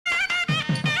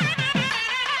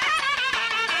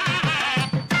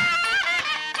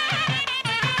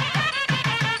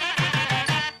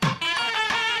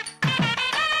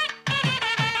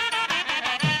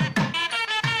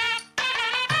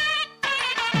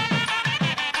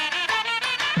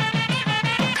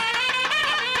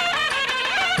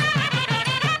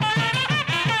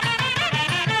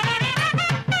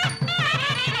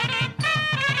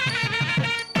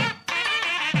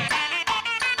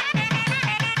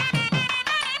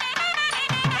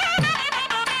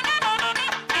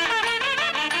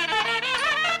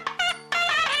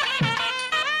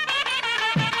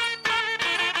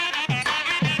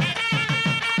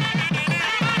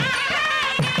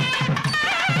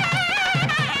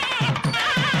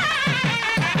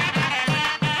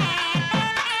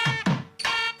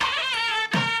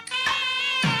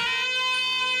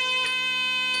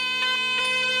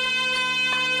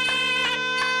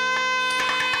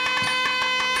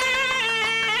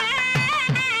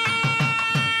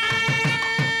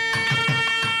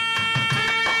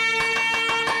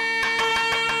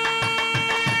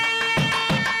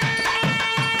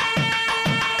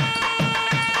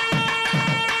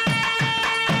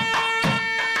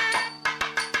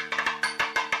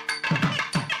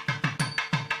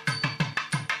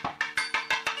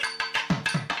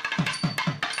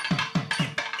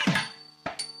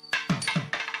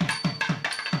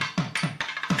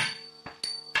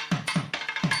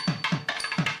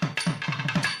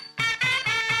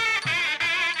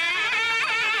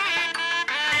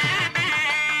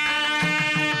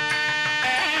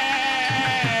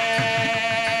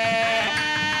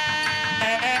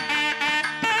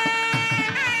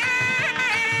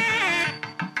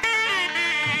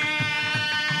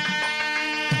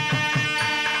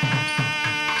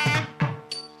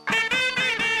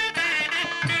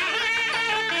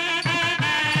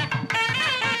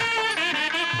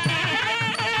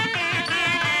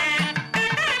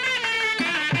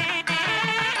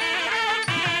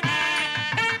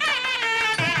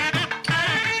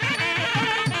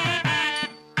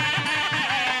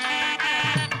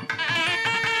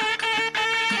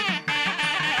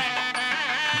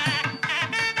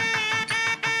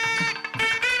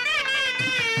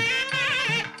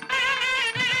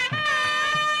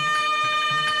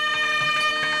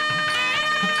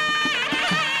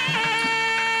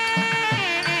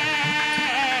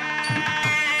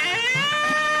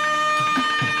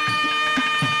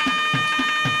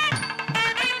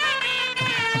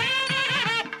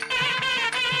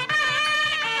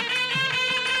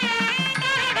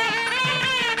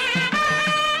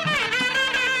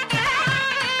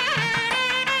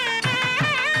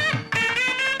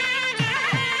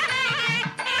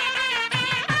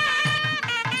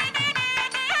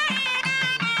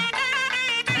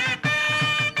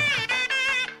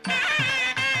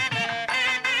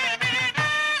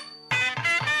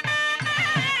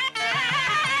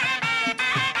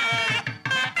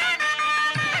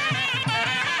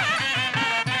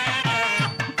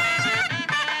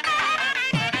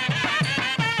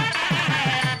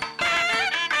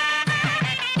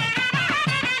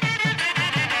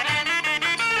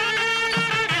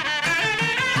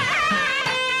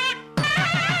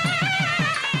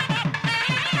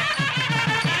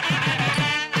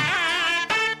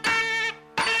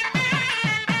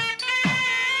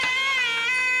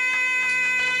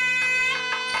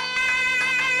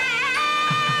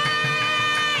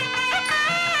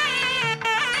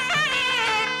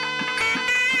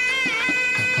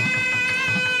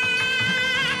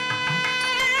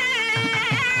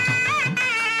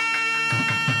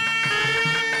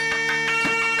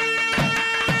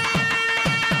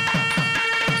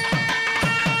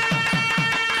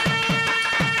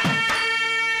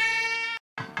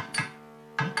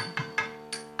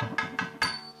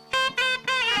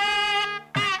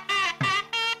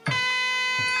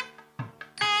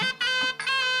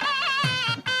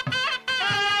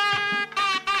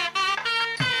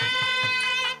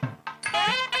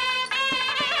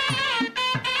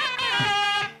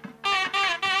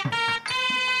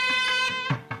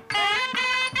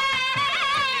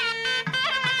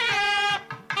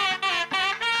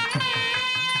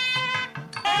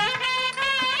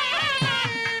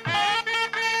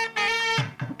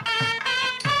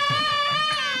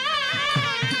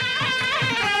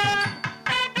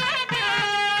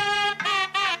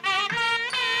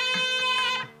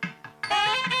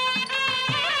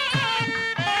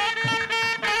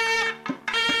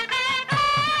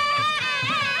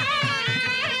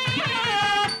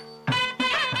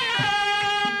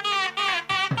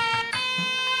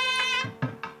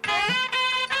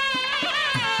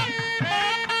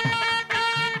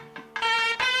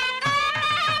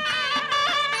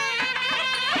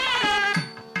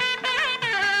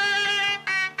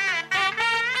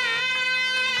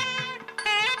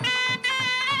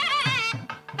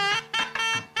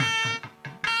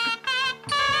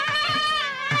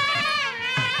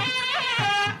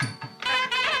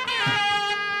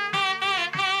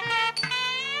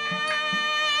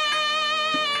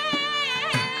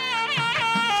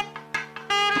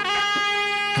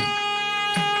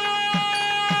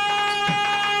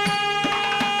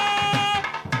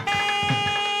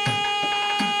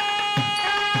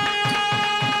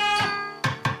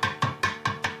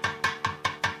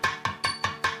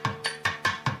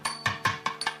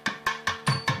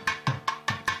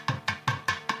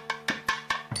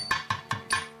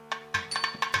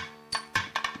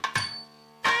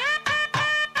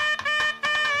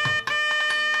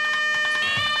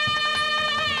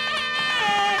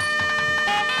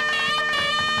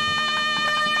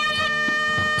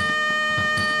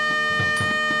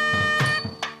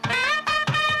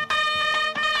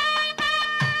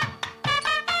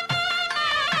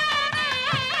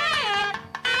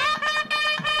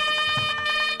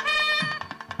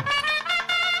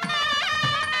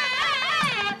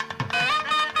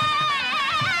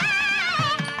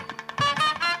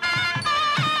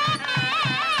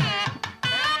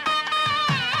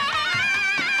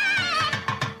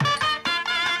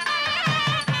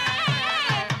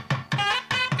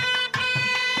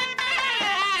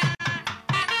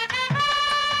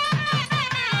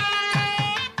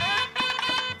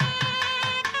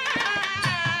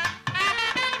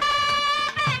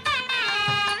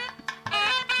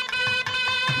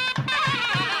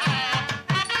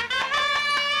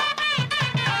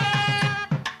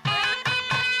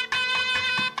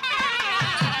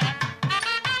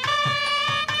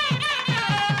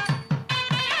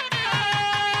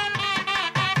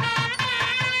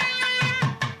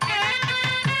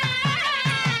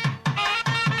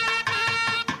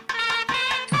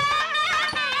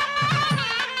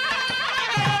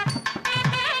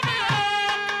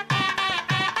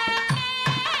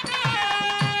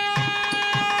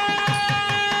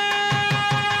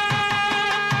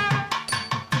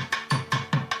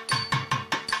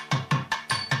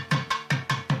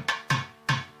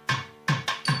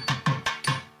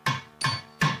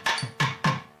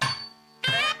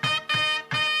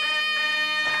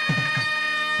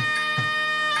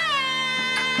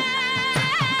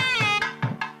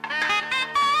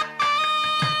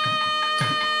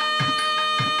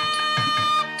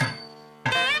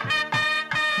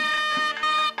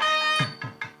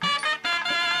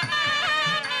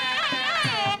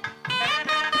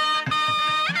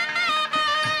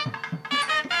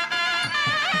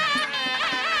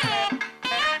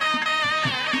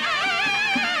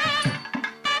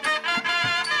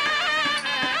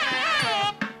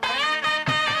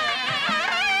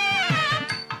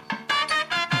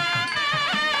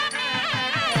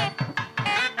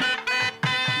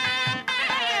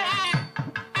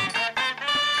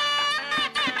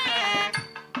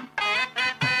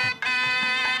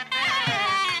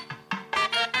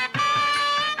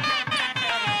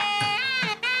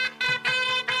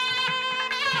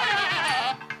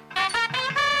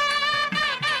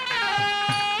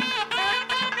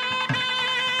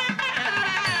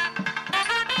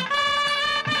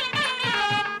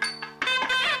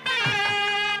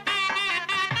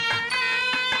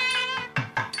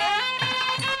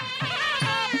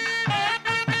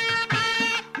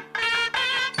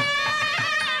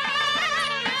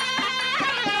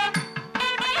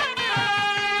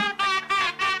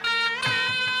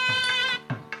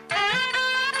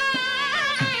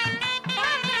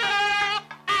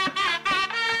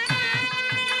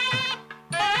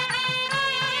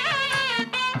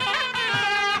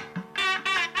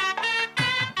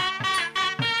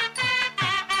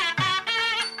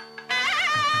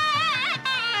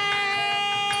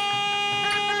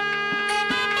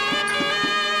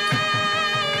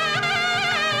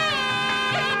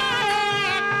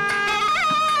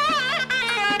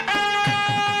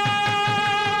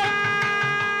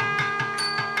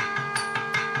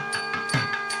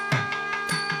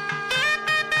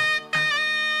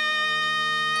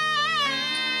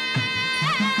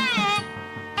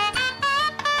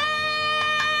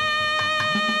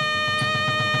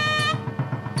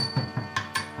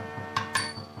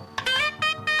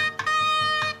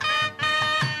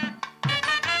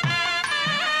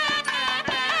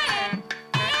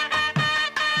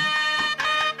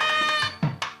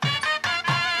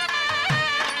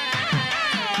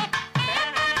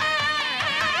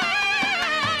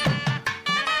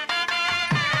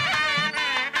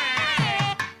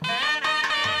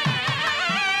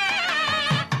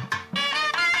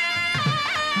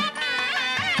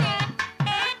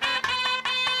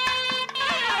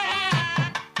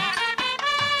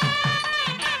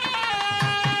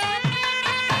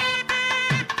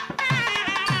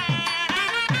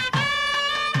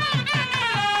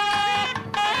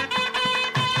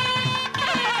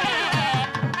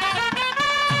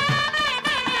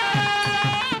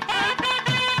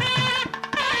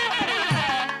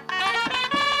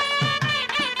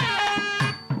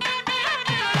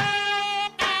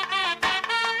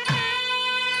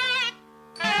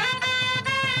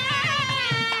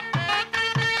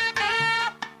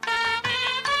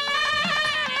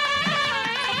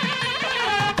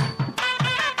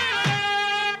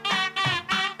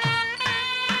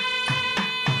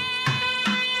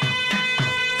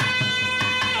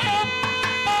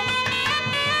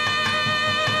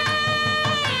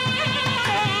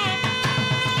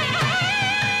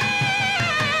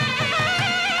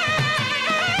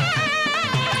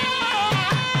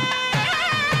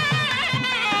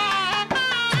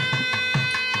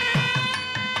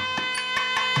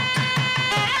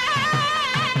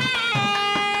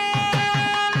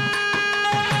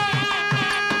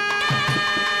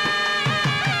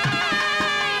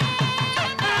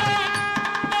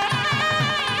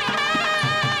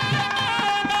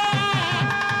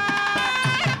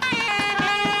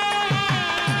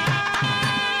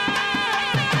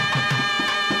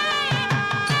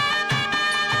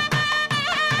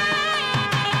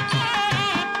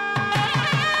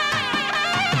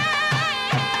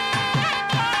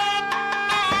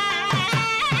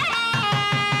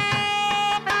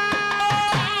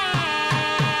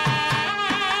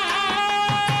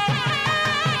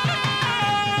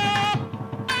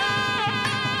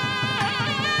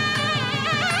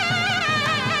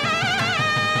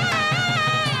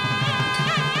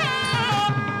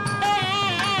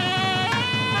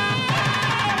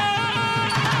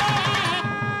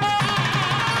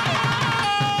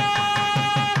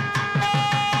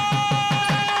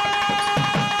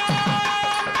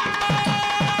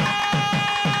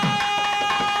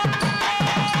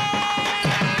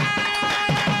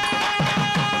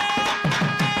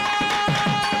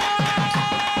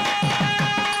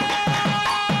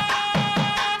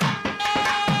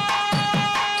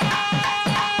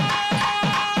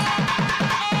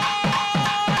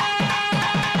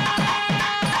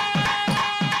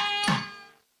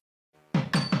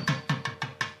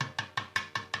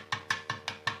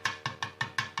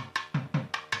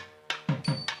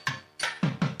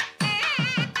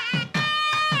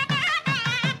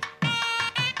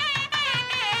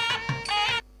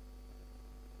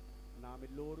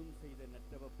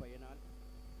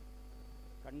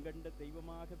கண்கண்ட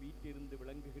தெய்வமாக வீட்டிருந்து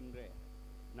விளங்குகின்ற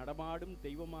நடமாடும்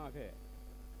தெய்வமாக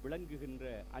விளங்குகின்ற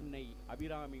அன்னை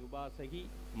அபிராமி உபாசகி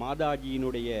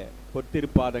மாதாஜியினுடைய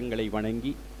பொற்திருப்பாதங்களை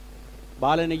வணங்கி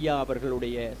பாலனையா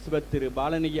அவர்களுடைய சிவத்திரு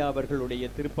பாலனையா அவர்களுடைய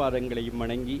திருப்பாதங்களையும்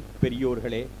வணங்கி,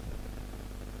 பெரியோர்களே,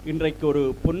 இன்றைக்கு ஒரு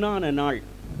பொன்னான நாள்,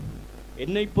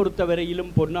 என்னை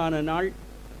பொறுத்தவரையிலும் பொன்னான நாள்.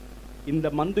 இந்த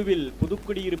மந்துவில்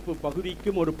புதுக்குடியிருப்பு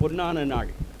பகுதிக்கும் ஒரு பொன்னான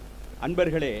நாள்.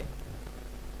 அன்பர்களே,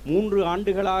 3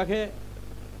 ஆண்டுகளாக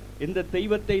எந்த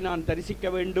தெய்வத்தை நான் தரிசிக்க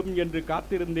வேண்டும் என்று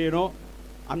காத்திருந்தேனோ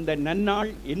அந்த நன்னாள்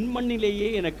என் மண்ணிலேயே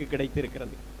எனக்கு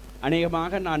கிடைத்திருக்கிறது.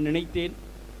 அநேகமாக நான் நினைத்தேன்,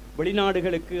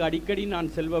 வெளிநாடுகளுக்கு அடிக்கடி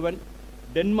நான் செல்பவன்,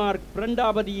 டென்மார்க்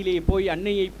பிரண்டாபதியிலே போய்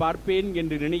அன்னையை பார்ப்பேன்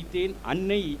என்று நினைத்தேன்.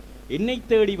 அன்னை என்னை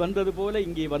தேடி வந்தது போல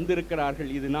இங்கே வந்திருக்கிறார்கள்.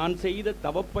 இது நான் செய்த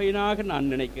தவப்பயனாக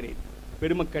நான் நினைக்கிறேன்.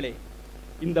 பெருமக்களே,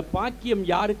 இந்த பாக்கியம்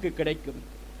யாருக்கு கிடைக்கும்?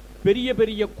 பெரிய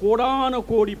பெரிய கோடான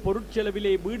கோடி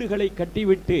பொருட்செலவிலே வீடுகளை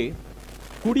கட்டிவிட்டு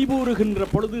குடிபூறுகின்ற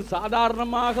பொழுது,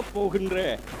 சாதாரணமாக போகின்ற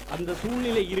அந்த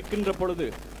சூழ்நிலை இருக்கின்ற பொழுது,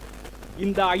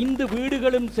 இந்த 5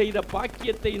 வீடுகளும் செய்த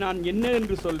பாக்கியத்தை நான் என்ன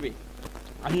என்று சொல்வேன்?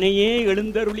 அன்னையே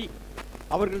எழுந்தருளி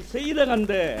அவர்கள் செய்த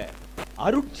அந்த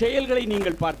அருட்செயல்களை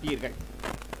நீங்கள் பார்த்தீர்கள்.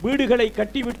 வீடுகளை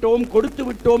கட்டிவிட்டோம், கொடுத்து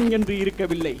விட்டோம் என்று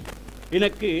இருக்கவில்லை.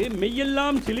 எனக்கு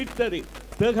மெய்யெல்லாம் சிலிர்த்தது,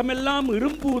 தேகமெல்லாம்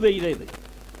இரும்பூதைதது,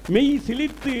 மெய்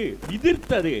சிலிர்த்து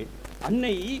விதிர்த்தது.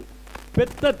 அன்னை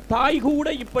பெத்த தாய் கூட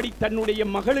இப்படி தன்னுடைய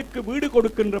மகளுக்கு வீடு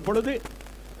கொடுக்கின்ற பொழுது,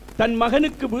 தன்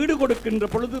மகனுக்கு வீடு கொடுக்கின்ற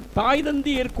பொழுது, தாய்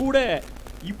தந்தையர் கூட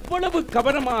இவ்வளவு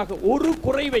கவனமாக ஒரு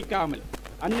குறை வைக்காமல்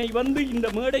அன்னை வந்து இந்த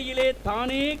மேடையிலே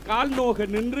தானே கால் நோக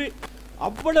நின்று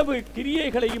அவ்வளவு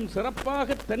கிரியைகளையும்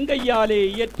சிறப்பாக தங்கையாலே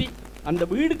இயற்றி அந்த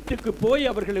வீட்டுக்கு போய்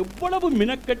அவர்கள் எவ்வளவு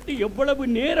மினக்கட்டு, எவ்வளவு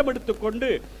நேரம் எடுத்துக்கொண்டு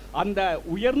அந்த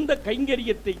உயர்ந்த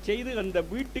கைங்கரியத்தை செய்து அந்த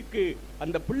வீட்டுக்கு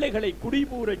அந்த பிள்ளைகளை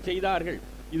குடிபூரச் செய்தார்கள்.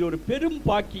 இது ஒரு பெரும்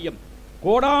பாக்கியம்.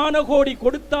 கோடான கோடி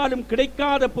கொடுத்தாலும்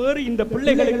கிடைக்காத பேர் இந்த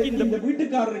பிள்ளைகளுக்கு, இந்த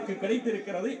வீட்டுக்காரருக்கு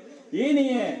கிடைத்திருக்கிறது.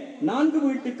 ஏனைய 4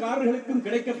 வீட்டுக்காரர்களுக்கும்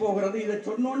கிடைக்க போகிறது. இதை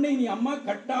சொன்னோடனே நீ அம்மா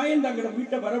கட்டாயம் தங்கள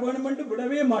வீட்டை வர வேணும் என்று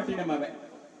விடவே மாட்டினம். அவன்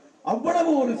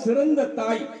அவ்வளவு ஒரு சிறந்த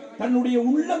தாய், தன்னுடைய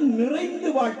உள்ளம் நிறைந்து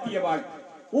வாழ்த்திய வாழ்க்கை,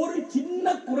 ஒரு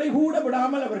சின்ன குறை கூட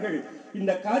விடாமல் அவர்கள்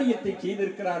இந்த காரியத்தை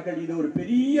செய்திருக்கிறார்கள். இது ஒரு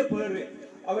பெரிய பேரு.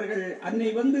 அவர்கள் அன்னை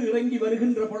வந்து இறங்கி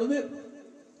வருகின்ற பொழுது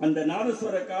அந்த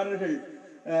நாதஸ்வரக்காரர்கள்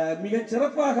மிக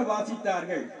சிறப்பாக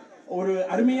வாசித்தார்கள். ஒரு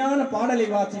அருமையான பாடலை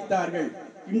வாசித்தார்கள்.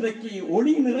 இன்றைக்கு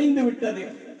ஒளி நிறைந்து விட்டது,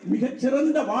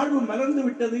 மிகச்சிறந்த வாழ்வு மலர்ந்து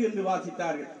விட்டது என்று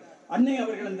வாசித்தார்கள். அன்னை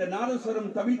அவர்கள் அந்த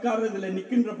நாதஸ்வரம் தவிழ்காரத்தில்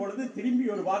நிற்கின்ற பொழுது திரும்பி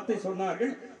ஒரு வார்த்தை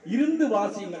சொன்னார்கள், இருந்து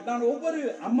வாசியுங்கள். நான் ஒவ்வொரு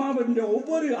அம்மாவின்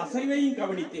ஒவ்வொரு அசைவையும்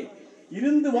கவனித்தேன்.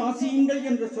 இருந்து வாசியுங்கள்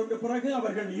என்று சொன்ன பிறகு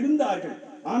அவர்கள் இருந்தார்கள்.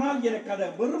 ஆனால் எனக்கு அது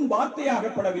வெறும்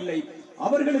வார்த்தையாகப்படவில்லை,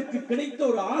 அவர்களுக்கு கிடைத்த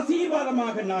ஒரு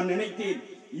ஆசீர்வாதமாக நான் நினைத்தேன்.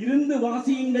 இருந்து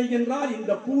வாசியுங்கள் என்றால்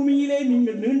இந்த பூமியிலே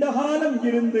நீங்கள் நீண்ட காலம்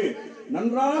இருந்து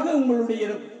நன்றாக உங்களுடைய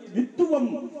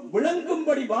வித்துவம்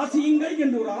விளங்கும்படி வாசியுங்கள்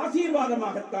என்று ஒரு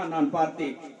ஆசீர்வாதமாகத்தான் நான்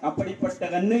பார்த்தேன். அப்படிப்பட்ட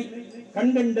அன்னை,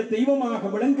 கண்கண்ட தெய்வமாக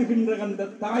விளங்குகின்ற அந்த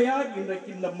தாயார் இன்றைக்கு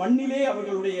இந்த மண்ணிலே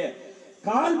அவர்களுடைய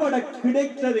கால்பட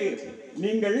கிடைத்தது.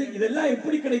 நீங்கள் இதெல்லாம்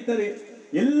எப்படி கிடைத்தது?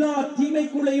 எல்லா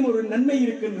தீமைக்குள்ளேயும் ஒரு நன்மை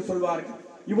இருக்கு என்று சொல்வார்கள்.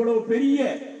 இவ்வளவு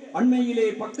பெரிய அண்மையிலே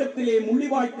பக்கத்திலே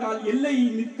முள்ளிவாய்க்கால் எல்லை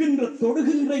நிற்கின்ற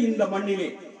தொடுகின்ற இந்த மண்ணிலே,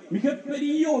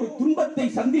 மிகப்பெரிய ஒரு துன்பத்தை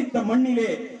சந்தித்த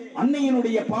மண்ணிலே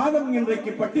அன்னையினுடைய பாதம்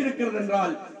இன்றைக்கு பட்டிருக்கிறது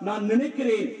என்றால் நான்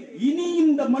நினைக்கிறேன், இனி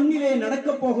இந்த மண்ணிலே நடக்க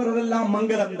போகிறதெல்லாம்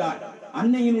மங்களம்தான்.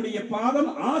 அன்னையினுடைய பாதம்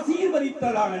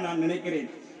ஆசீர்வதித்ததாக நான் நினைக்கிறேன்.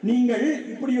 நீங்கள்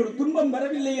இப்படி ஒரு துன்பம்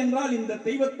வரவில்லை என்றால் இந்த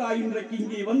தெய்வத்தாய் இன்றைக்கு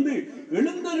இங்கே வந்து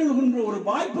எழுந்தருள்கின்ற ஒரு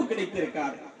வாய்ப்பு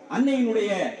கிடைத்திருக்கார்.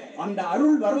 அன்னையினுடைய அந்த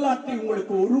அருள் வரலாற்றை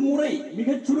உங்களுக்கு ஒரு முறை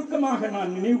மிகச் சுருக்கமாக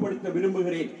நான் நினைவுபடுத்த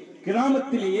விரும்புகிறேன்.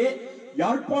 கிராமத்திலேயே,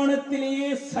 யாழ்ப்பாணத்திலேயே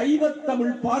சைவ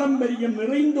தமிழ் பாரம்பரியம்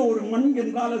நிறைந்த ஒரு மண்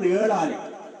என்றால் அது 7 ஆலை.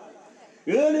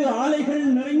 7 ஆலைகள்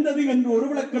நிறைந்தது என்று ஒரு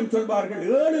விளக்கம் சொல்வார்கள்.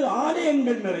 7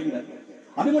 ஆலயங்கள் நிறைந்தது.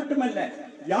 அது மட்டுமல்ல,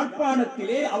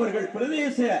 யாழ்ப்பாணத்திலே அவர்கள்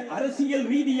பிரதேச அரசியல்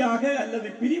ரீதியாக அல்லது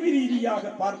பிரிவு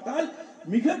ரீதியாக பார்த்தால்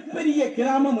மிகப்பெரிய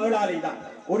கிராமம் 7 ஆலை தான்.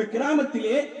 ஒரு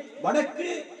கிராமத்திலே வடக்கு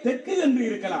தெற்கு என்று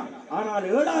இருக்கலாம், ஆனால்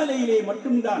 7 ஆலையிலே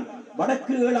மட்டும்தான்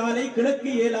வடக்கு 7 ஆலை,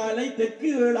 கிழக்கு 7 ஆலை, தெற்கு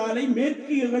 7 ஆலை,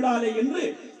 மேற்கு 7 ஆலை என்று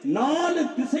 4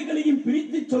 திசைகளையும்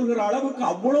பிரித்து சொல்கிற அளவுக்கு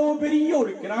அவ்வளவு பெரிய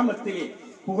ஒரு கிராமத்திலே,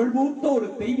 புகழ்பூத்த ஒரு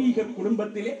தெய்வீக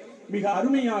குடும்பத்திலே மிக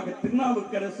அருமையாக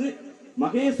திருநாவுக்கரசு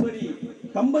மகேஸ்வரி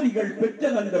தம்பதிகள்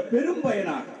பெற்ற அந்த பெரும்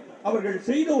பயனாக அவர்கள்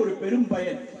செய்த ஒரு பெரும்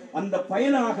பயன், அந்த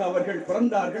பயனாக அவர்கள்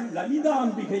பிறந்தார்கள்.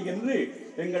 லலிதாம்பிகை என்று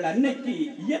எங்கள் அன்னைக்கு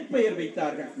இயற்பெயர்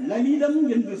வைத்தார்கள். லலிதம்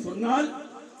என்று சொன்னால்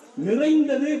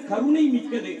நிறைந்தது, கருணை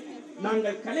மிக்கது.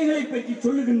 நாங்கள் கலைகளை பற்றி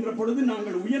சொல்லுகின்ற பொழுது,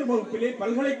 நாங்கள் உயர் வகுப்பிலே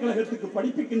பல்கலைக்கழகத்துக்கு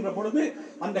படிப்பிக்கின்ற பொழுது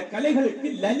அந்த கலைகளுக்கு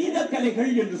லலித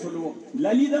கலைகள் என்று சொல்லுவோம்.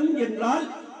 லலிதம் என்றால்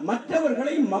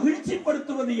மற்றவர்களை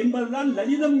மகிழ்ச்சிப்படுத்துவது என்பதுதான்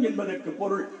லலிதம் என்பதற்கு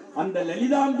பொருள். அந்த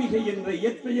லலிதாம்பிகை என்ற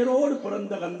இயற்பெயரோடு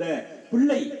பிறந்த அந்த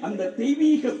பிள்ளை, அந்த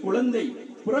தெய்வீக குழந்தை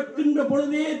பிறக்கின்ற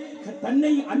பொழுதே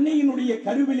தன்னை அன்னையினுடைய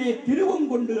கருவிலே திருவம்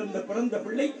கொண்டு அந்த பிறந்த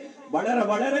பிள்ளை வளர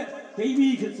வளர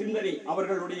தெய்வீக சிந்தனை.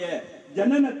 அவர்களுடைய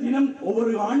ஜனன தினம்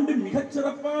ஒவ்வொரு ஆண்டு மிகச்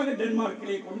சிறப்பாக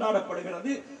டென்மார்க்கிலே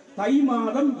கொண்டாடப்படுகிறது. தை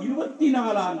மாதம்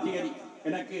 24ஆம் தேதி.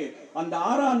 எனக்கு அந்த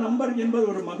 6ஆம் நம்பர் என்பது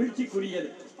ஒரு மகிழ்ச்சிக்குரியது.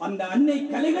 அந்த அன்னை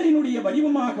கலைகளினுடைய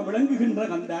வடிவமாக விளங்குகின்ற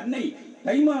அந்த அன்னை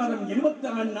தை மாதம்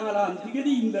 24ஆம்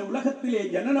தேதி இந்த உலகத்திலே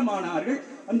ஜனனமானார்கள்.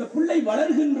 அந்த பிள்ளை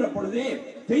வளர்கின்ற பொழுதே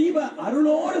தெய்வ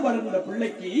அருளோடு வளர்ந்த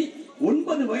பிள்ளைக்கு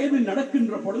 9 வயது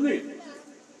நடக்கின்ற பொழுது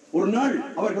ஒரு நாள்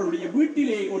அவர்களுடைய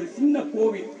வீட்டிலே ஒரு சின்ன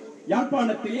கோவில்,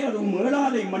 யாழ்ப்பாணத்திலே, அதுவும்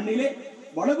மேலாதை மண்ணிலே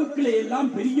வளவுக்கிலே எல்லாம்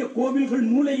பெரிய கோவில்கள்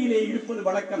மூலையிலே இருப்பது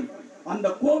வழக்கம். அந்த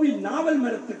கோவில் நாவல்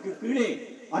மரத்துக்கு கீழே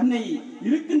அன்னை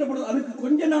இருக்கின்ற பொழுது அதுக்கு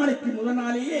கொஞ்ச நாளைக்கு முதல்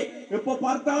நாளேயே எப்ப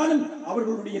பார்த்தாலும்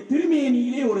அவர்களுடைய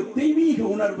திருமேனியிலே ஒரு தெய்வீக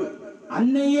உணர்வு.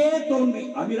 அன்னையே தோன்றி,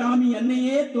 அபிராமி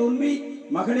அன்னையே தோன்றி,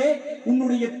 மகளே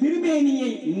உன்னுடைய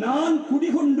திருமேனியை நான்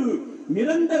குடிகொண்டு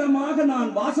நிரந்தரமாக நான்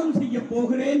வாசம் செய்ய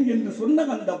போகிறேன் என்று சொன்ன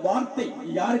அந்த வார்த்தை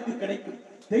யாருக்கு கிடைக்கும்?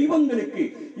 தெய்வங்களுக்கு.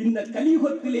 இந்த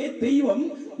கலியுகத்திலே தெய்வம்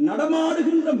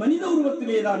நடமாடுகின்ற மனித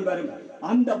உருவத்திலே தான் வரும்.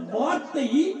 அந்த வார்த்தை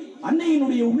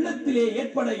அன்னையினுடைய உள்ளத்திலே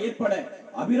ஏற்பட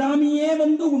அபிராமியே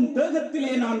வந்து உன்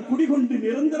தேகத்திலே நான் குடிகொண்டு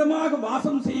நிரந்தரமாக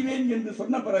வாசம் செய்வேன் என்று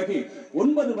சொன்ன பிறகு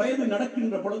 9 வயது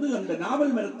நடக்கின்ற பொழுது அந்த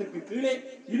நாவல் மரத்துக்கு கீழே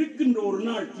இருக்கின்ற ஒரு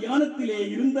நாள் தியானத்திலே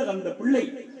இருந்த அந்த பிள்ளை,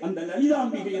 அந்த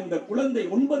லலிதாம்பிகை, அந்த குழந்தை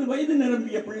 9 வயது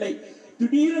நிரம்பிய பிள்ளை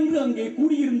திடீரென்று அங்கே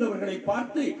கூடியிருந்தவர்களை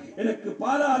பார்த்து, எனக்கு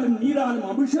பாலாலும் நீராலும்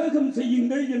அபிஷேகம்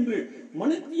செய்யுங்கள் என்று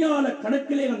மணித்தியால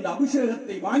கணக்கிலே அந்த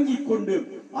அபிஷேகத்தை வாங்கி கொண்டு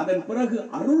அதன் பிறகு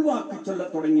அருள்வாக்கு சொல்ல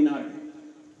தொடங்கினார்கள்.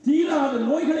 தீராத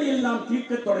நோய்களை எல்லாம்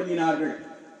தீர்க்க தொடங்கினார்கள்.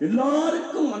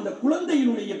 எல்லாருக்கும் அந்த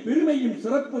குழந்தையினுடைய பெருமையும்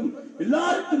சிறப்பும்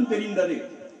எல்லாருக்கும் தெரிந்தது.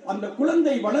 அந்த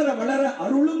குழந்தை வளர வளர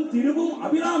அருளும் திருவும்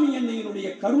அபிராமி அன்னையினுடைய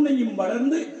கருணையும்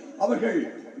வளர்ந்து அவர்கள்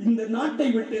இந்த நாட்டை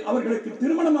விட்டு அவர்களுக்கு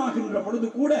திருமணமாகின்ற பொழுது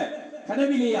கூட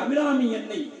கனவிலே அபிராமி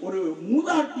அன்னை ஒரு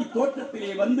மூதாட்டி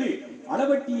தோற்றத்திலே வந்து,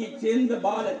 அளவட்டியை சேர்ந்த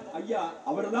பாலன், ஐயா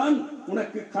அவர்தான்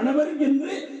உனக்கு கணவர்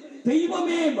என்று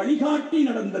தெய்வமே வழிகாட்டி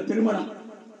நடந்த திருமணம்.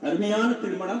 அருமையான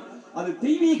திருமணம், அது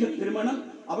தெய்வீக திருமணம்.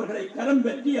 அவர்களை கரம்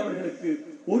பற்றி அவர்களுக்கு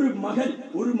ஒரு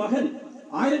மகன்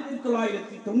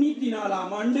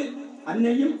 1994ஆம் ஆண்டு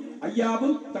அன்னையும்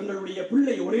ஐயாவும் தங்களுடைய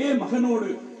பிள்ளை ஒரே மகனோடு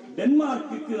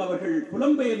டென்மார்க்குக்கு அவர்கள்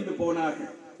புலம்பெயர்ந்து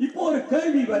போனார்கள். இப்போ ஒரு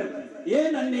கேள்வி வரும்,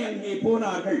 ஏன் அன்னை அங்கே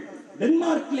போனார்கள்,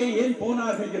 டென்மார்க்கிலே ஏன்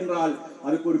போனார்கள் என்றால்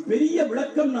அதுக்கு ஒரு பெரிய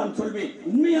விளக்கம் நான் சொல்வேன்.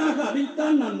 உண்மையாக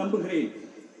அதைத்தான் நான் நம்புகிறேன்.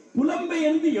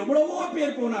 புலம்பெயர்ந்து எவ்வளவோ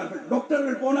பேர் போனார்கள்,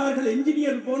 டாக்டர்கள் போனார்கள்,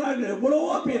 என்ஜினியர் போனார்கள்,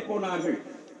 எவ்வளவோ பேர் போனார்கள்.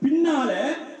 பின்னால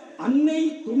அன்னை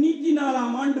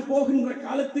 94ஆம் ஆண்டு போகின்ற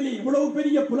காலத்திலே இவ்வளவு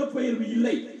பெரிய புலப்பெயர்வு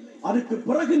இல்லை. அதுக்கு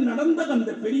பிறகு நடந்த அந்த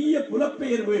பெரிய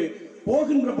புலப்பெயர்வு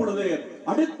போகின்ற பொழுது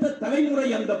அடுத்த தலைமுறை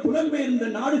அந்த புலம்பெயர்ந்த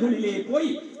நாடுகளிலே போய்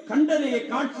கண்டதே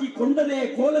காட்சி கொண்டதே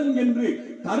கோலம் என்று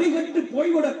தரிகட்டு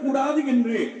போய்விடக் கூடாது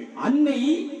என்று அன்னை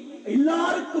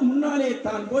எல்லாருக்கும் முன்னாலே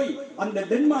தான் போய் அந்த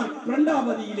டென்மார்க்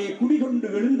பிரண்டாபதியிலே குடிகொண்டு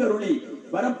எழுந்தருளி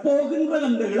வரப்போகின்ற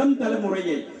அந்த இளம்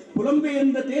தலைமுறையை,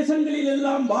 புலம்பெயர்ந்த தேசங்களில்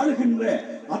எல்லாம் வாழுகின்ற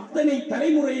அத்தனை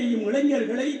தலைமுறையையும்,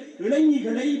 இளைஞர்களை,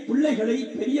 இளைஞிகளை, பிள்ளைகளை,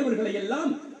 பெரியவர்களை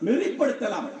எல்லாம்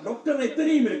நெறிப்படுத்தலாம். டாக்டர்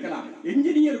எத்தனையும் இருக்கலாம்,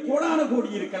 என்ஜினியர் கோடான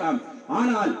கோடி இருக்கலாம்.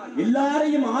 ஆனால்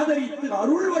எல்லாரையும் ஆதரித்து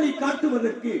அருள் வழி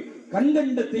காட்டுவதற்கு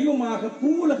கண்கண்ட தெய்வமாக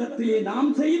பூவுலகத்திலே நாம்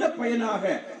செய்த பயனாக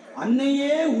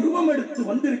அன்னையே உருவம் எடுத்து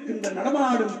வந்திருக்கின்ற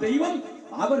நடமாடும் தெய்வம்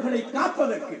அவர்களை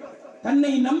காப்பதற்கு,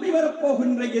 தன்னை நம்பி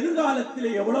வரப்போகின்ற எதிர்காலத்திலே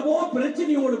எவ்வளவோ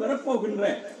பிரச்சனையோடு வரப்போகின்ற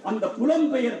அந்த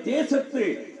புலம்பெயர் தேசத்து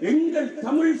எங்கள்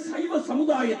தமிழ் சைவ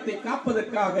சமுதாயத்தை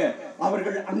காப்பதற்காக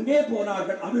அவர்கள் அங்கே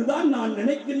போனார்கள். அதுதான் நான்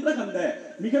நினைக்கின்ற அந்த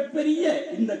மிகப்பெரிய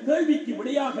இந்த கேள்விக்கு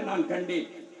விடையாக நான் கண்டேன்.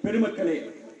 பெருமக்களே,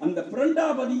 அந்த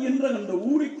பிரண்டாபதி என்ற அந்த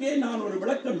ஊருக்கே நான் ஒரு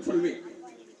விளக்கம் சொல்வேன்.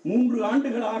 3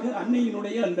 ஆண்டுகளாக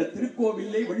அன்னையினுடைய அந்த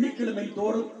திருக்கோவிலே வெள்ளிக்கிழமை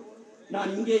தோறும் நான்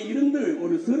இங்கே இருந்து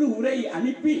ஒரு சிறு உரை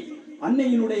அனுப்பி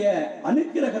அன்னையினுடைய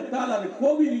அனுக்கிரகத்தால் அது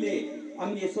கோவிலிலே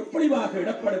அங்கே சொற்பொழிவாக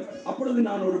இடப்படும். அப்பொழுது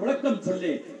நான் ஒரு விளக்கம்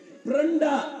சொல்லேன்.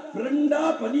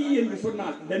 பிரண்டாபதி என்று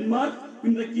சொன்னால் டென்மார்க்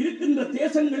இன்றைக்கு இருக்கின்ற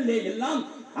தேசங்களிலே எல்லாம்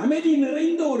அமைதி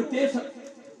நிறைந்த ஒரு தேசம்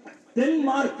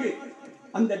டென்மார்க்.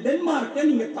 அந்த டென்மார்க்க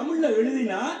நீங்க தமிழ்ல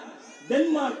எழுதினா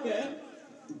டென்மார்க்க,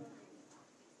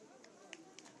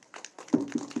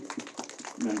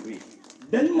 நன்றி,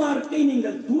 டென்மார்க்கை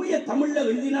நீங்கள் தூய தமிழ்ல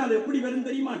எழுதினால் எப்படி வரும்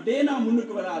தெரியுமா? டேனா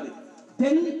முன்னுக்கு வராது,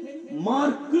 தென்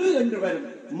மார்க்கு என்று வரும்.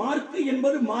 மார்க்கு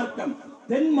என்பது மார்க்கம்.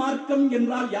 தென் மார்க்கம்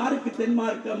என்றால் யாருக்கு தென்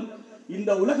மார்க்கம்?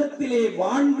 இந்த உலகத்திலே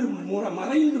வாழ்ந்து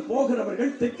மறைந்து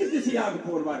போகிறவர்கள் தெற்கு திசையாக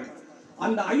போவார்கள்.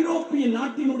 அந்த ஐரோப்பிய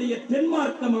நாட்டினுடைய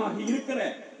தென்மார்க்கமாக இருக்கிற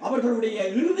அவர்களுடைய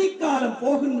இறுதி காலம்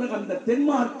போகின்ற அந்த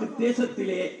தென்மார்க்கு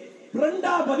தேசத்திலே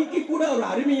பிரண்டாபதிக்கு கூட ஒரு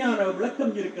அருமையான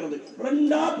விளக்கம் இருக்கிறது.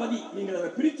 பிரண்டாபதி நீங்கள் அதை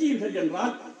பிரிச்சீர்கள்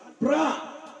என்றால், பிரா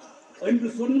என்று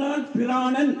சொன்னால்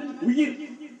பிராணன், உயிர்.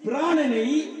 பிராணனை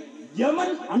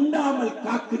யமன் அண்டாமல்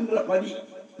காக்கின்ற பதி.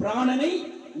 பிராணனை,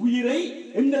 உயிரை,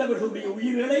 எங்களவர்களுடைய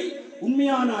உயிர்களை,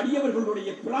 உண்மையான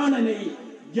அடியவர்களுடைய பிராணனை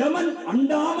யமன்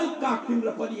அண்டாமல் காக்கின்ற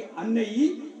பதி அன்னை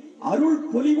அருள்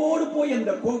பொலிவோடு போய்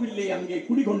அந்த கோவிலே அங்கே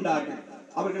குடிகொண்டார்கள்.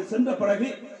 அவர்கள் சென்ற பிறகு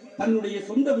தன்னுடைய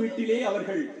சொந்த வீட்டிலே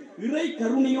அவர்கள் இறை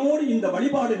கருணையோடு இந்த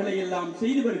வழிபாடுகளை எல்லாம்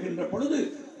செய்து வருகின்ற பொழுது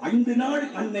 5 நாள்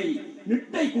அன்னை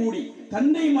நிட்டை கூடி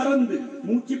தன்னை மறந்து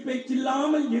மூச்சு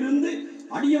பேச்சில்லாமல் இருந்து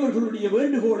அடியவர்களுடைய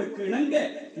வேண்டுகோளுக்கு இணங்க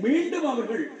மீண்டும்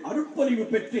அவர்கள் அருட்பொலிவு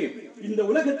பெற்று இந்த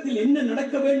உலகத்தில் என்ன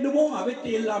நடக்க வேண்டுமோ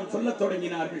அவற்றை எல்லாம் சொல்ல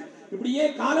தொடங்கினார்கள். இப்படியே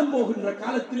காலம் போகின்ற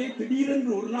காலத்திலே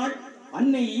திடீரென்று ஒரு நாள்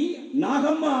அன்னை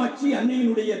நாகம்மா ஆட்சி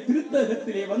அன்னையினுடைய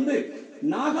திருத்தகத்திலே வந்து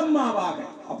நாகம்மாவாக,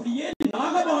 அப்படியே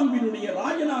நாகபாம்பினுடைய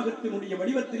ராஜநாகத்தினுடைய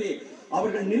வடிவத்திலே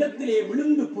அவர்கள் நிலத்திலே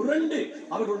விழுந்து புரண்டு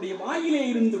அவர்களுடைய வாயிலே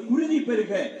இருந்து குருதி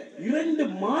பெருக 2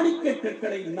 மாணிக்க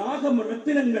கற்களை, நாகம்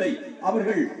ரத்தினங்களை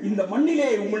அவர்கள் இந்த மண்ணிலே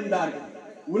உமிழ்ந்தார்கள்.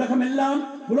 உலகமெல்லாம்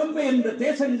புலம்பெயர்ந்த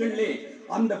தேசங்களிலே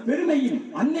அந்த பெருமையும்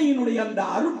அன்னையினுடைய அந்த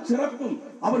அருள் சிறப்பும்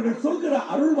அவர்கள் சொல்கிற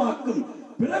அருள்வாக்கும்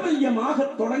பிரபல்யமாக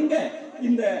தொடங்க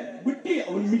இந்த விட்டி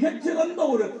மிகச்சிறந்த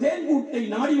ஒரு தேன்கூட்டை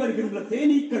நாடி வருகின்ற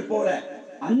தேனீக்கள் போல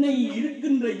அன்னை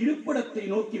இருக்கின்ற இருப்பிடத்தை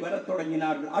நோக்கி வர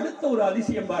தொடங்கினார்கள். அடுத்த ஒரு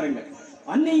அதிசயம் பாருங்கள்.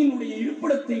 அன்னையினுடைய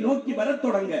இருப்பிடத்தை நோக்கி வர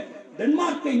தொடங்க,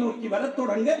 டென்மார்க்கை நோக்கி வர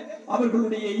தொடங்க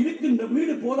அவர்களுடைய இருக்கின்ற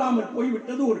வீடு போதாமல்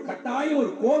போய்விட்டது. ஒரு கட்டாய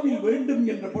ஒரு கோவில் வேண்டும்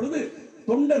என்ற பொழுது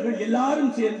தொண்டர்கள்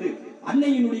எல்லாரும் சேர்ந்து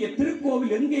அன்னையினுடைய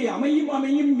திருக்கோவில் எங்கே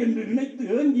அமையும் என்று நினைத்து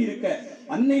ஏங்கி இருக்க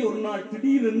அன்னை ஒரு நாள்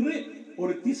திடீரென்று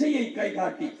ஒரு திசையை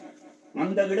கைகாட்டி,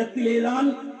 அந்த இடத்திலேதான்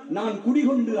நான்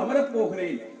குடிகொண்டு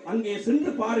அமரப்போகிறேன், அங்கே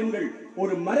சென்று பாருங்கள்,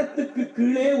 ஒரு மரத்துக்கு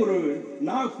கீழே ஒரு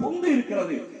பொந்து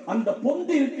இருக்கிறது, அந்த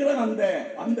பொந்து இருக்கிற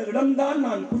அந்த இடம்தான்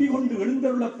நான் குடிகொண்டு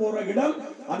எழுந்தருள போற இடம்,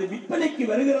 அது விற்பனைக்கு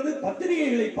வருகிறது,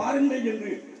 பத்திரிகைகளை பாருங்கள்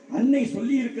என்று அன்னை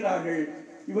சொல்லி இருக்கிறார்கள்.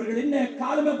 இவர்கள் என்ன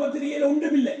காலம பத்திரிகையில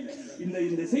ஒன்றுமில்லை.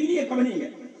 இந்த செய்தியை கவனிங்க.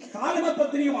 காலம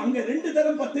பத்திரிகை அங்க 2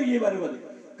 தரம் பத்திரிகை வருவது,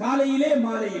 காலையிலே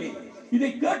மாலையிலே. இதை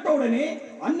கேட்டவுடனே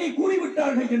அன்னை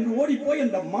கூறிவிட்டார்கள் என்று ஓடி போய்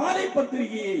அந்த மாலை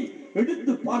பத்திரிகையை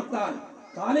எடுத்து பார்த்தால்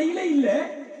காலையிலே இல்ல,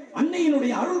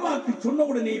 அன்னையினுடைய அருள்வாக்கு சொன்ன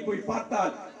உடனே போய்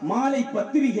பார்த்தால் மாலை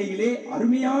பத்திரிகையிலே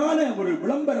அருமையான ஒரு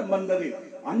விளம்பரம் வந்தது.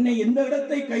 அன்னை எந்த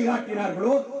இடத்தை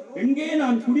கைகாட்டினார்களோ, எங்கே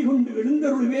நான் குடிகொண்டு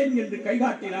எழுந்தருள்வேன் என்று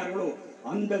கைகாட்டினார்களோ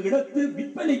அந்த இடத்து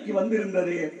விற்பனைக்கு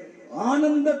வந்திருந்தது.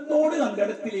 ஆனந்தத்தோடு அந்த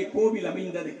இடத்திலே கோவில்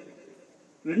அமைந்தது.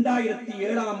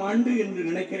 2007ஆம் ஆண்டு என்று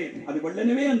நினைக்கிறேன். அது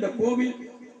வெள்ளனவே அந்த கோவில்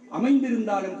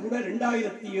அமைந்திருந்தாலும் கூட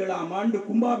 2007ஆம் ஆண்டு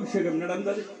கும்பாபிஷேகம்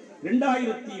நடந்தது.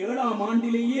 2007ஆம்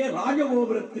ஆண்டிலேயே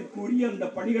ராஜகோபுரத்திற்குரிய அந்த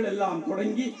பணிகள் எல்லாம்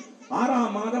தொடங்கி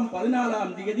 6ஆம் மாதம்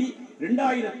 14ஆம் தேதி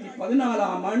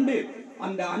 2014ஆம் ஆண்டு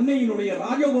அந்த அன்னையினுடைய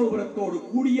ராஜகோபுரத்தோடு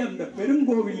கூடிய அந்த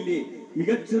பெருங்கோவிலே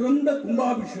மிகச்சிறந்த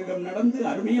கும்பாபிஷேகம் நடந்து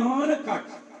அருமையான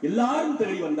காட்சி. எல்லாரும்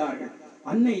தேடி வந்தார்கள்.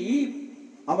 அன்னை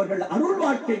அவர்கள் அருள்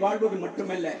வாழ்க்கை வாழ்வது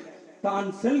மட்டுமல்ல, தான்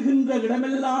செல்கின்ற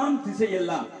இடமெல்லாம்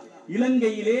திசையெல்லாம்,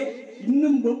 இலங்கையிலே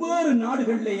இன்னும் வெவ்வேறு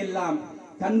நாடுகளிலே எல்லாம்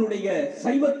தன்னுடைய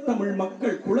சைவத்தமிழ்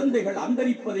மக்கள் குழந்தைகள்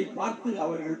அந்தரிப்பதை பார்த்து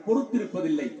அவர்கள்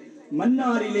பொறுத்திருப்பதில்லை.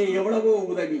 மன்னாரிலே எவ்வளவோ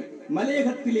உதவி,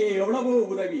 மலையகத்திலே எவ்வளவோ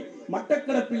உதவி,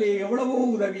 மட்டக்களப்பிலே எவ்வளவோ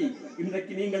உதவி.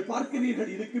 இன்றைக்கு நீங்கள்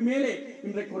பார்க்கிறீர்கள், இதுக்கு மேலே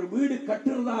இன்றைக்கு ஒரு வீடு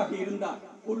கட்டுவதாக இருந்தால்,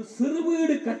 ஒரு சிறு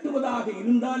வீடு கட்டுவதாக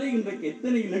இருந்தாலே இன்றைக்கு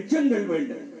எத்தனை லட்சங்கள்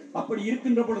வேண்டும். அப்படி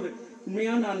இருக்கின்ற பொழுது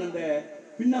உண்மையா நான் அந்த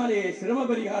பின்னாலே சிரம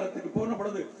பரிகாரத்துக்கு போன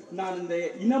பொழுது நான் இந்த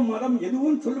இனம் மதம்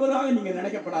எதுவும் சொல்வதாக நீங்க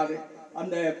நினைக்கப்படாது.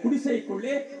 அந்த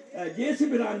குடிசைக்குள்ளே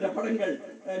ஜேசுபிரான் படங்கள்,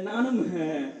 நானும்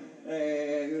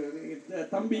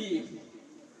தம்பி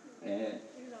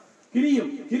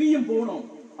கிரியும் போனோம்.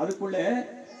 அதுக்குள்ள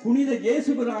புனித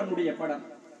ஜேசுபிரானுடைய படம்.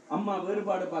 அம்மா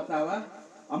வேறுபாடு பார்த்தாவா,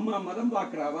 அம்மா மதம்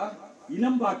பார்க்கிறாவா,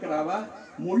 இனம் பார்க்கிறாவா,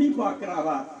 மொழி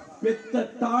பார்க்கிறாவா? பெத்த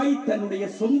தாய் தன்னுடைய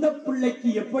சொந்த பிள்ளைக்கு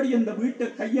எப்படி அந்த வீட்டை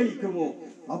கையளிக்குமோ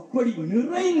அப்படி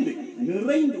நிறைந்து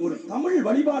நிறைந்து ஒரு தமிழ்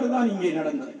வழிபாடுதான் இங்கே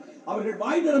நடந்தது. அவர்கள்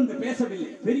வாய் திறந்து பேசவில்லை,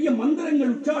 பெரிய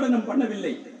மந்திரங்கள் உச்சாடனம்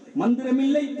பண்ணவில்லை,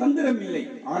 மந்திரமில்லை, தந்திரம் இல்லை.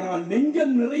 ஆனால்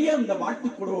நெஞ்சம் நிறைய அந்த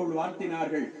வாழ்த்துக்கூடோடு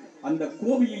வாழ்த்தினார்கள். அந்த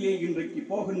கோவிலிலே இன்றைக்கு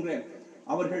போகின்ற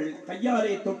அவர்கள்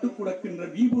கையாலே தொட்டு கொடுக்கின்ற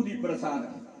விபூதி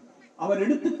பிரசாதம், அவர்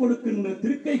எடுத்துக் கொடுக்கின்ற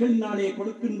திருக்கைகளினாலே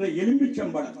கொடுக்கின்ற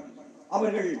எலும்பிச்சம்பழம்,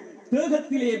 அவர்கள்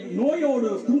தேகத்திலே நோயோடு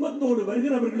துன்பத்தோடு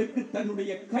வருகிறவர்களுக்கு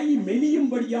தன்னுடைய கை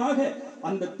மெலியும்படியாக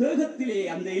அந்த தேகத்திலே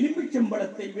அந்த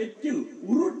எலுமிச்சம்பழத்தை வெற்றி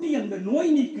உருட்டி அந்த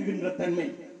நோய் நீக்குகின்ற தன்மை,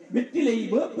 வெற்றிலை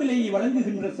வேப்பிலை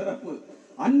வழங்குகின்ற சிறப்பு.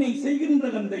 அன்னை செய்கின்ற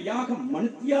அந்த யாகம்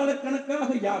மணித்தியால கணக்காக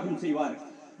யாகம் செய்வார்.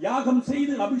 யாகம்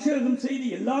செய்து அபிஷேகம் செய்து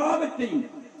எல்லாவற்றையும்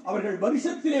அவர்கள்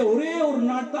வருஷத்திலே ஒரே ஒரு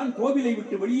நாள் தான் கோவிலை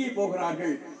விட்டு வெளியே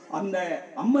போகிறார்கள். அந்த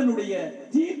அம்மனுடைய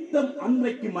தீர்த்தம்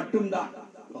அன்றைக்கு மட்டும்தான்.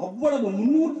 அவ்வளவு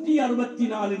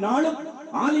 364 நாளும்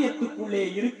ஆலயத்துக்குள்ளே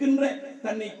இருக்கின்ற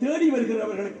தன்னை தேடி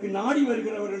வருகிறவர்களுக்கு, நாடி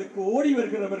வருகிறவர்களுக்கு, ஓடி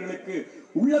வருகிறவர்களுக்கு,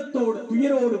 உள்ளத்தோடு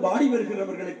துயரோடு வாடி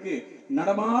வருகிறவர்களுக்கு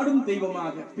நடமாடும்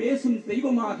தெய்வமாக, பேசும்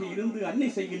தெய்வமாக இருந்து அன்னை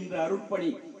செய்கின்ற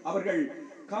அருட்பணி. அவர்கள்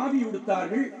காவி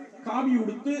உடுத்தார்கள். காவி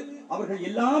உடுத்து அவர்கள்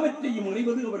எல்லாவற்றையும்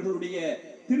உணைவது அவர்களுடைய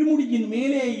திருமுடியின்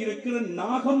மேலே இருக்கிற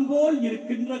நாகம் போல்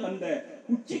இருக்கின்ற அந்த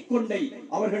உச்சி கொண்டை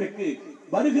அவர்களுக்கு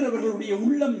வருகிறவர்களுடைய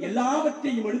உள்ளம்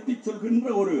எல்லாவற்றையும் எடுத்துச் சொல்கின்ற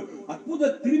ஒரு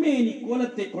அற்புத திருமேனி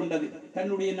கோலத்தை கொண்டது.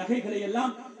 தன்னுடைய நகைகளை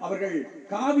எல்லாம் அவர்கள்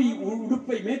காவி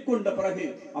உடுப்பை மேற்கொண்ட பிறகு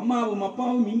அம்மாவும்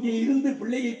அப்பாவும் இங்கே இருந்து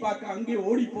பிள்ளையை பார்க்க அங்கே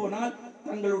ஓடி போனால்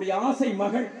தங்களுடைய ஆசை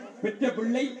மகள் பெற்ற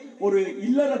பிள்ளை ஒரு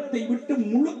இல்லறத்தை விட்டு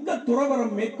முழுக்க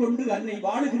துறவரம் மேற்கொண்டு அன்னை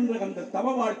வாழுகின்ற அந்த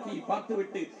தவ வாழ்க்கையை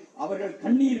பார்த்துவிட்டு அவர்கள்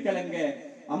கண்ணீர் கலங்க,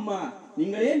 அம்மா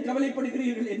நீங்கள் ஏன்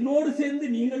கவலைப்படுகிறீர்கள், என்னோடு சேர்ந்து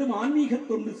நீங்களும் ஆன்மீக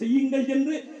தொண்டு செய்யுங்கள்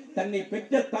என்று தன்னை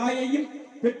பெற்ற தாயையும்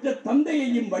பெற்ற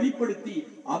தந்தையையும் வழிப்படுத்தி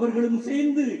அவர்களும்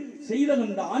சேர்ந்து செய்த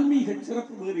அந்த ஆன்மீக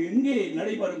சிறப்பு வேறு எங்கே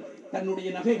நடைபெறும்? தன்னுடைய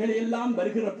நகைகளை எல்லாம்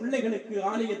வருகிற பிள்ளைகளுக்கு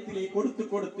ஆலயத்திலே கொடுத்து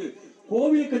கொடுத்து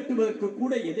கோவில் கட்டுவதற்கு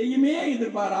கூட எதையுமே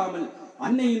எதிர்பாராமல்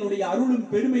அன்னையினுடைய அருளும்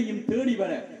பெருமையும் தேடி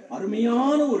வர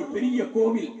அருமையான ஒரு பெரிய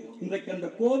கோவில். இன்றைக்கு அந்த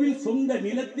கோவில் சொந்த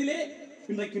நிலத்திலே,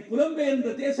 இன்றைக்கு புலம்பெயர்ந்த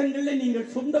தேசங்களில்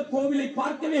நீங்கள் சொந்த கோவிலை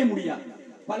பார்க்கவே முடியாது.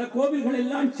 பல கோவில்கள்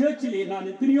எல்லாம் சர்ச்சிலே, நான்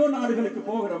எத்தனையோ நாடுகளுக்கு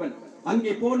போகிறவன்,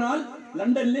 அங்கே போனால்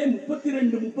லண்டன்லே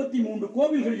 32 33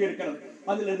 கோவில்கள் இருக்கிறது.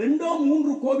 அதுல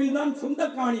 2-3 கோவில் தான் சொந்த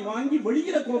காணி வாங்கி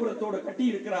வெளியில கோபுரத்தோட கட்டி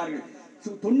இருக்கிறார்கள்.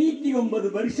 99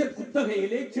 வருஷ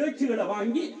குத்தகையிலே சர்ச்சுகளை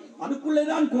வாங்கி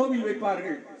அதுக்குள்ளேதான் கோவில்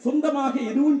வைப்பார்கள். சொந்தமாக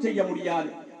எதுவும் செய்ய முடியாது.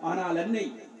 ஆனால் அன்னை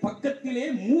பக்கத்திலே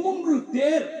 3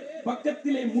 தேர்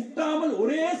பக்கத்திலே முட்டாமல்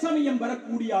ஒரே சமயம்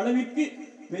வரக்கூடிய அளவிற்கு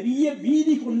பெரிய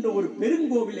வீதி கொண்ட ஒரு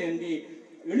பெருங்கோவிலை அங்கே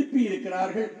எழுப்பி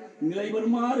இருக்கிறார்கள். நிலை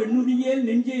வருமாறு எண்ணுதியேல்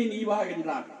நெஞ்சே நீவா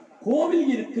என்றார். கோவில்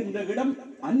இருக்கின்ற இடம்,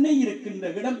 அன்னை இருக்கின்ற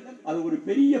இடம், அது ஒரு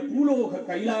பெரிய பூலோக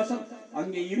கைலாசம்.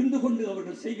 அங்கே இருந்து கொண்டு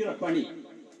அவர்கள் செய்கிற பணி,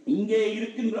 இங்கே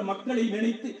இருக்கின்ற மக்களை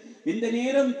நினைத்து, இந்த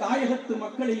நேரம் தாயகத்து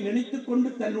மக்களை நினைத்துக் கொண்டு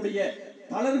தன்னுடைய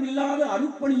தளர்வில்லாத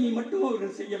அருட்பணியை மட்டும்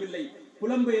அவர்கள் செய்யவில்லை.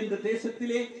 புலம்பெயர்ந்த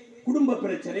தேசத்திலே குடும்ப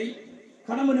பிரச்சனை,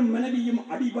 கணவனும் மனைவியும்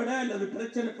அடிபட அல்லது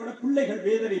பிரச்சனைப்பட, பிள்ளைகள்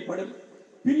வேதனைப்படும்,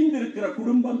 பிரிந்திருக்கிற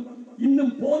குடும்பம்,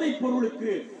 இன்னும் போதைப்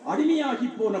பொருளுக்கு அடிமையாகி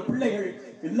போன பிள்ளைகள்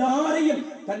எல்லாரையும்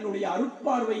தன்னுடைய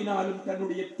அருட்பார்வையினாலும்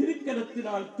தன்னுடைய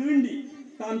திருக்கரத்தினால் தீண்டி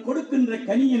தான் கொடுக்கின்ற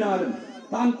கனியினாலும்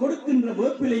தான் கொடுக்கின்ற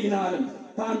வேப்பிலையினாலும்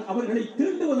தான் அவர்களை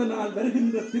தீண்டுவதனால்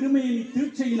வருகின்ற திருமேனி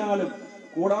தீட்சையினாலும்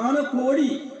கோடான கோடி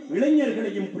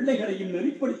இளைஞர்களையும் பிள்ளைகளையும்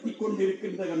நெறிப்படுத்தி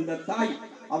கொண்டிருக்கின்ற அந்த தாய்,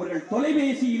 அவர்கள்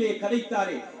தொலைபேசியிலே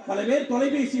கதைத்தாரே, பல பேர்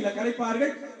தொலைபேசியில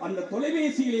கதைப்பார்கள். அந்த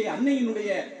தொலைபேசியிலே அன்னையினுடைய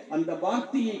அந்த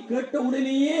வார்த்தையை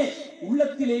கேட்டவுடனேயே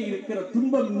உள்ளத்திலே இருக்கிற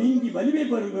துன்பம் நீங்கி வலிமை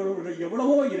பெறுகிறவர்கள்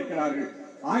எவ்வளவோ இருக்கிறார்கள்.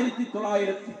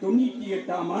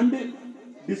 1998 ஆண்டு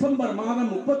டிசம்பர்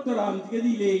மாதம்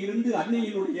 31 இருந்து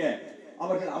அன்னையினுடைய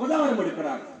அவர்கள் அவதாரம்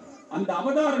எடுக்கிறார்கள். அந்த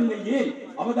அவதாரங்கள்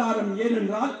அவதாரம் ஏன்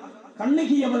என்றால்,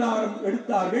 கண்ணகி அவதாரம்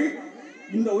எடுத்தார்கள்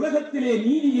இந்த உலகத்திலே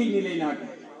நீதியை நிலைநாட்ட.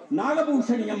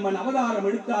 நாகபூஷணி அம்மன் அவதாரம்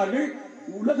எடுத்தார்கள்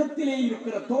உலகத்திலே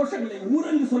இருக்கிற தோஷங்களை,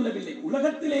 ஊரென்று சொல்லவில்லை,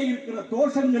 உலகத்திலே இருக்கிற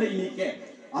தோஷங்களை நீக்க.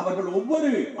 அவர்கள்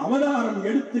ஒவ்வொரு அவதாரம்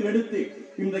எடுத்து எடுத்து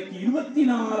இன்றைக்கு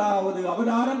 24வது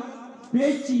அவதாரம்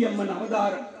பேச்சி அம்மன்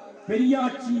அவதாரம்.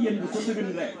 பெரியாச்சி என்று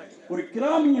சொல்லுகின்ற ஒரு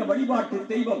கிராமிய வழிபாட்டு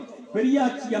தெய்வம்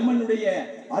பெரியாச்சி அம்மனுடைய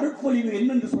அருட்பொழிவு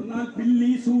என்னென்று சொன்னால்,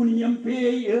 பில்லி சூனியம்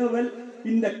பேய் ஏவல்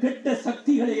இந்த கெட்ட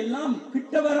சக்திகளை எல்லாம்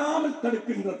கிட்ட வராமல்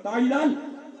தடுக்கின்ற தாய்தான்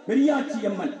பெரியாச்சி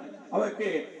அம்மன். அவருக்கு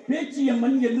பேச்சி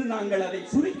அம்மன் என்று நாங்கள் அதை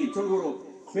சுருக்கி சொல்கிறோம்.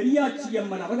 பெரியாச்சி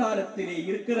அம்மன் அவதாரத்திலே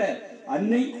இருக்கிற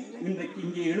அன்னை இன்றைக்கு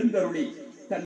இங்கே எழுந்தருளி